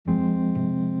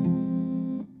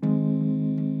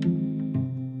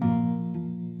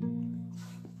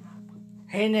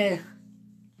Hey, Nel.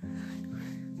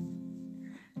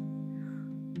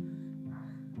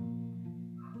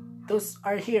 Those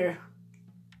are here.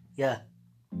 Yeah.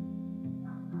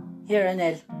 Here,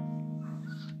 Nel.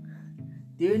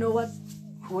 Do you know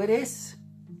who it is?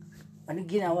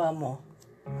 Anong ginawa mo?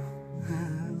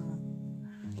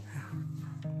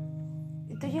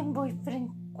 Ito yung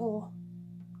boyfriend ko.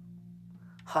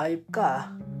 Hype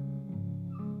ka.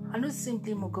 Ano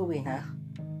simple mo gawin, ha?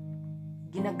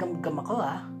 Ginagamgam ako,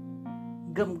 ha?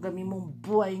 Gamgami mong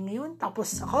buhay ngayon,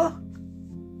 tapos ako?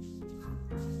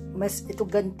 Mas ito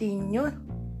gantiin yun?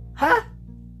 Ha?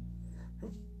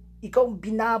 Ikaw ang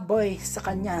binaboy sa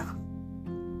kanya.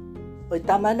 O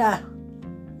tama na.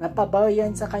 Napabaw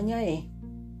yan sa kanya eh.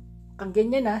 Kang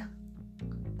ganyan, ha?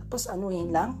 Tapos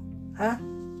anuhin lang? Ha?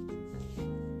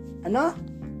 Ano?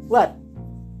 What?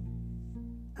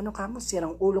 Ano ka mo?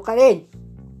 Sirang ulo ka rin.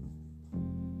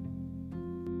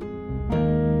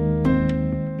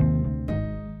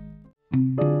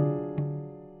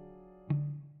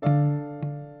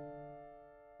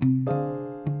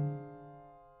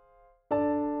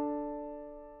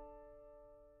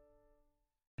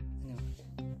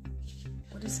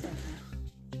 What is that?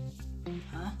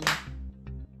 Huh?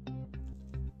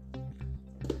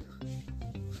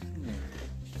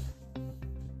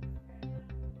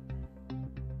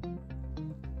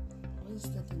 What is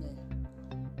that in there?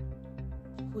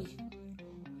 Uy.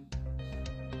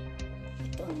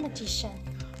 Ito ang magician.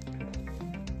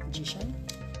 Magician?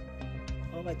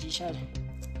 Oh, magician.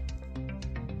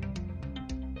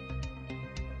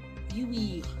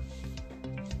 Yui.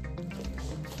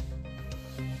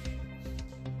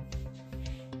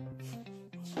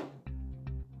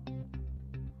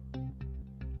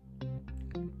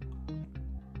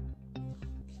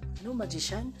 Ano,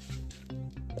 magician?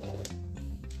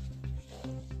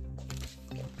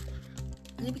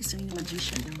 Ano ibig sabihin ng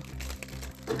magician?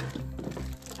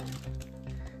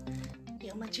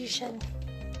 Yung magician.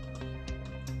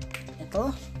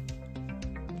 Ito?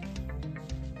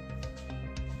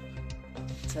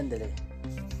 Sandali.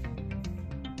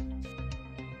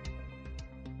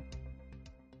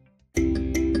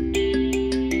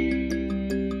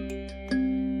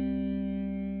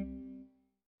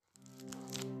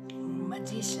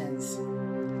 Magicians.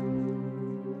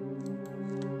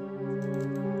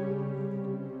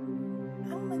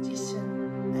 Ang magician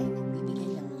ay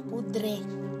nagbibigay ng pudre,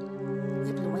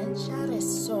 impluensya,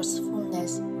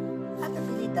 resourcefulness, at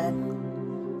abilidad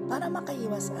para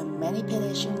makaiwas ang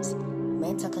manipulations,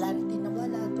 mental clarity na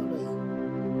wala tuloy.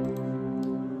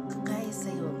 Kagaya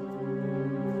sa'yo.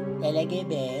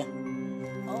 Telegebe.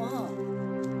 Oo.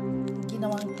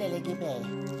 Ginawang telegebe.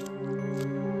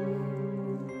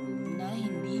 Na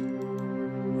hindi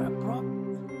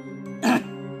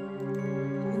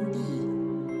hindi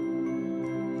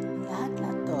lahat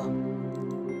to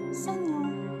sa inyo.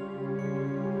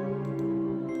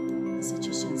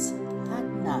 Institutions lahat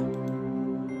na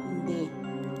hindi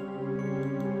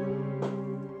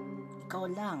ikaw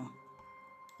lang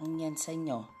ang yan sa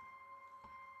inyo.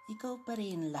 Ikaw pa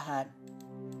rin lahat.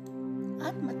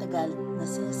 At matagal na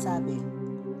sinasabi,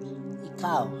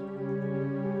 ikaw.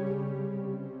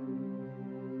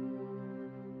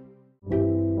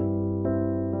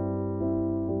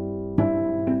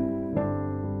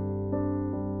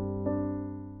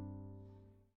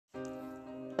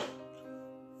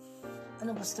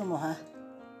 Ano gusto mo, ha?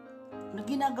 Ano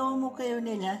ginagawa mo kayo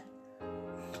nila?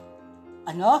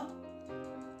 Ano?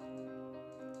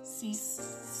 Si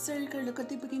Sir Carlo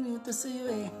Katipa kinutos sa'yo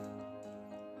eh.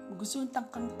 Gusto yung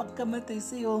tangkang pagkamatay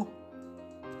sa'yo.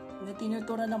 Na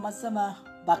tinuturo na masama.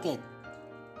 Bakit?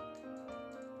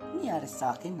 Nangyari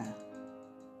sa akin, ha?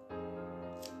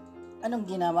 Anong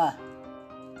ginawa?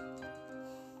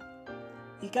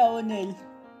 Ikaw, Nel.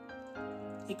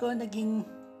 Ikaw naging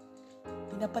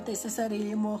pinapatay sa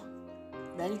sarili mo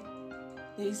dahil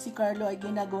si Carlo ay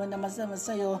ginagawa na masama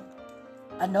sa'yo.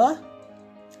 Ano?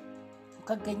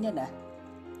 Huwag ganyan, ha?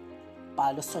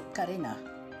 Palusot ka rin, ha?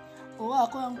 Oo,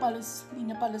 ako ang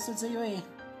pinapalusot sa'yo eh.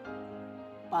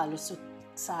 Palusot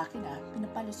sa akin, ha?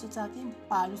 Pinapalusot sa akin.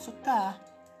 Palusot ka, ha?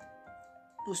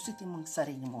 Lusutin mong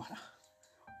sarili mo, ha?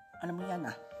 Ano mo yan,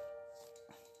 ha?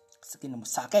 Sakin mo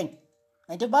sa akin.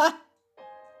 Ay, diba?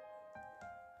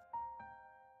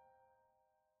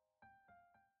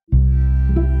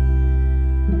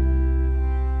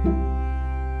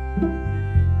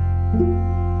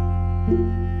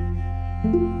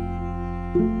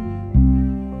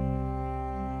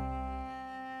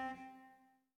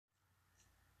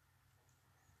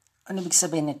 Ano ibig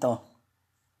sabihin nito?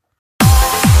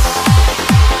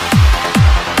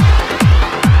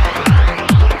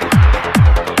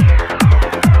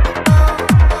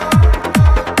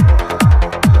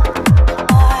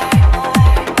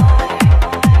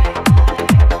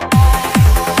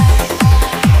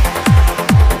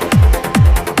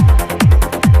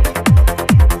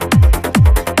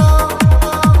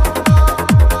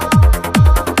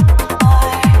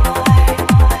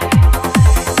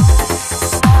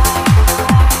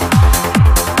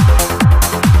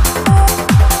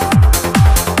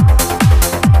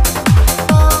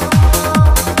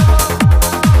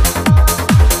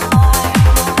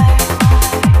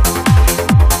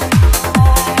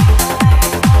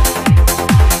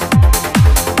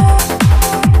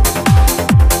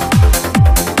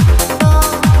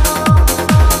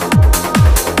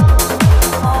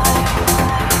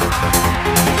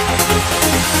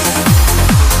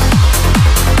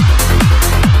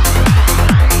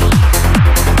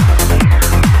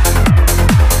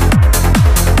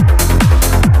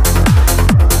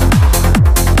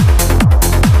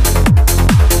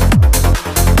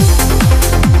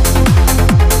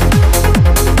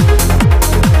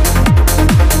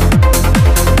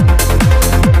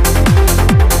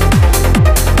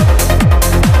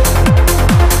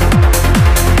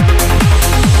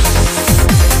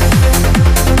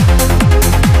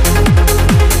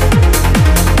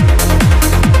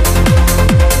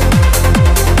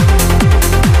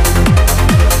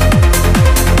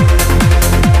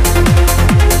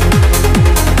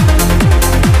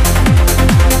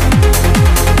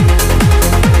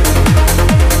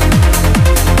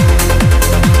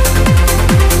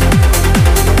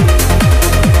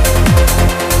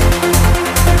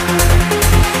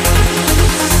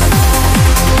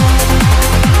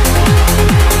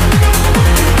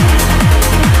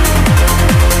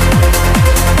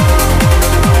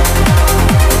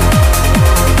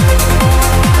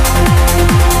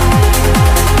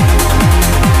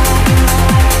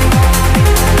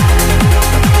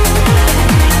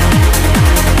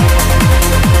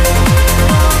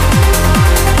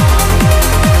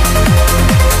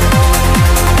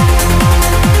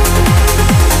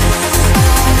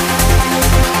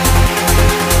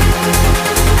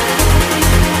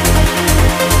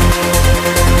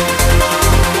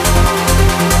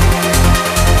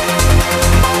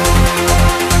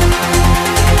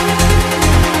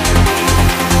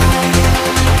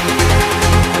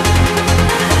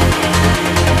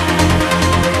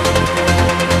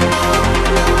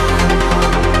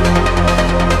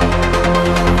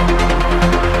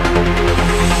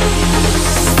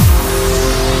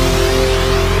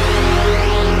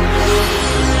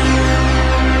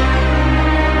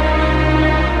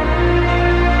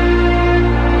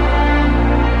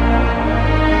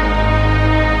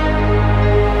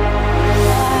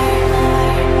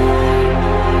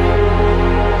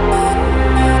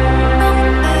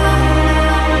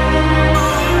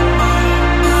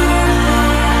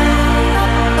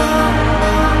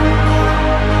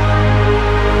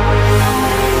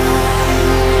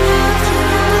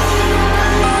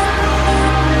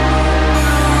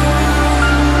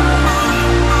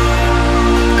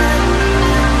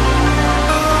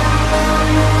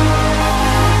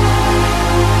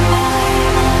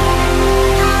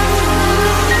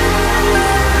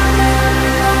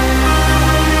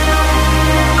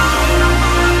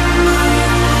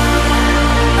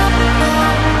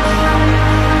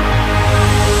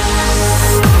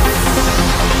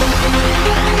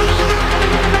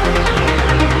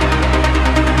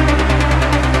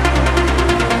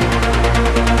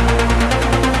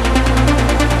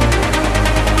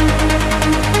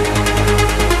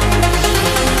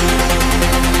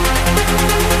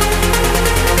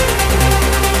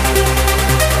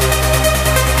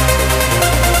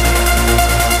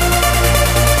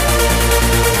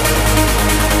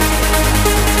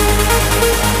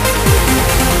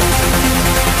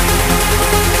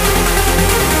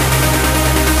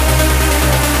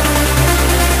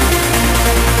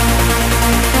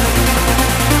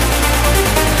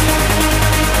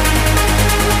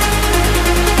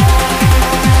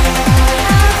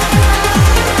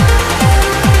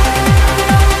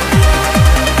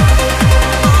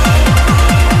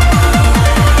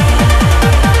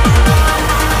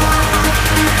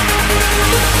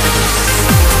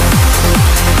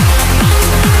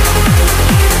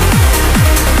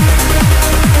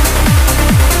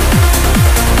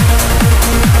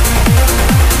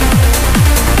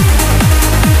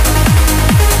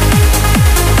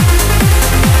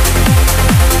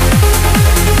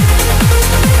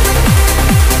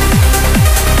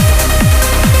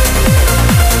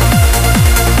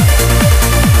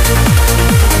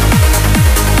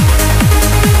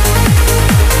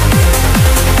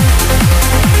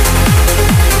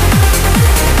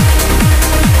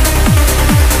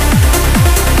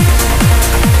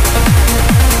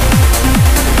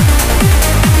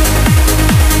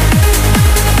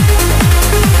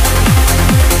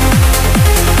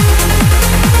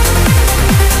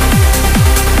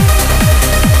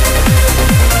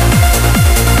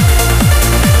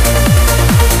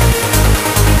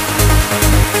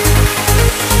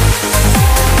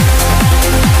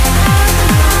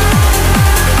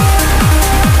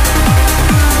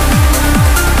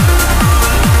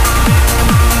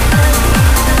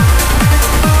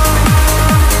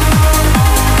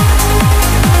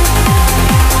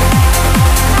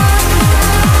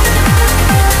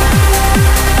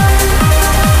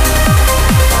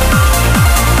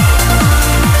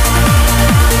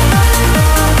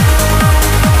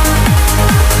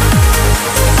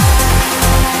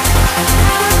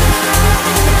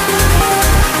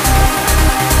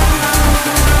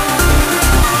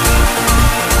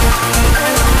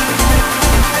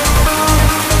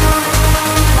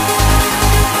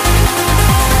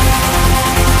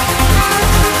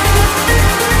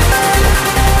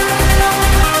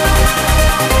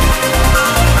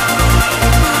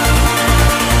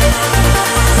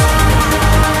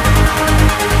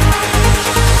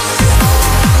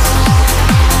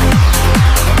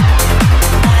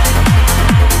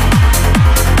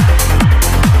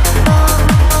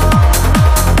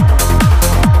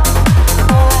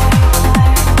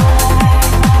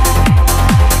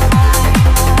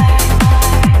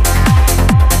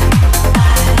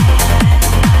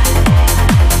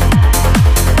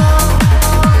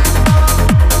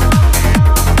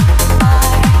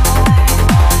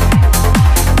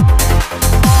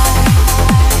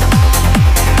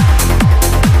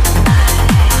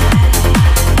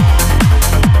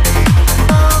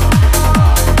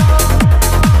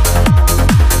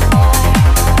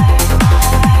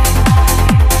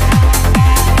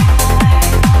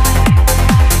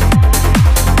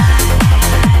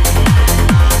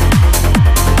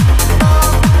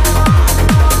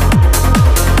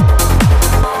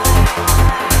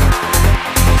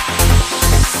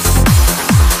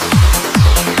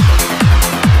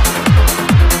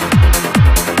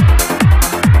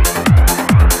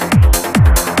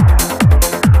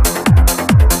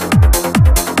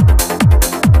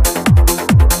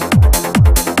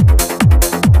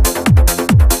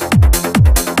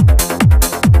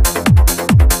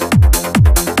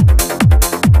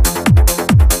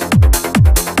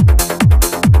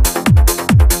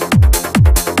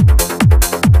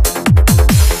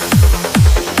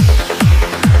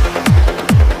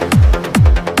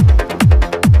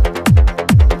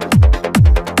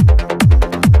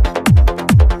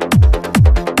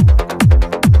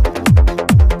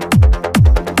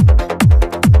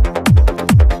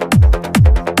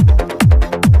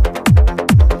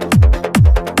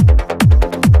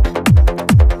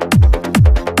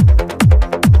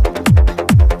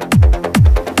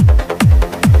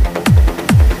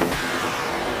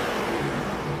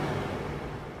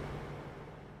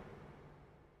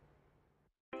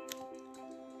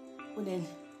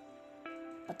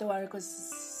 patawarin ko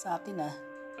sa akin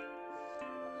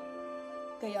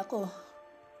Kaya ako,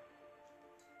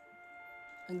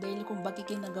 ang dahil kung bakit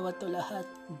ginagawa to lahat.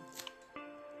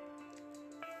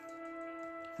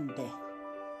 Hindi.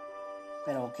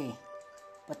 Pero okay,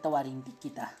 patawarin din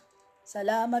kita.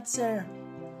 Salamat, sir.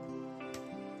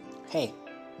 Hey,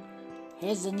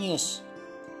 here's the news.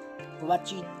 What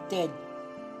you did.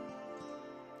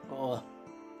 Oo,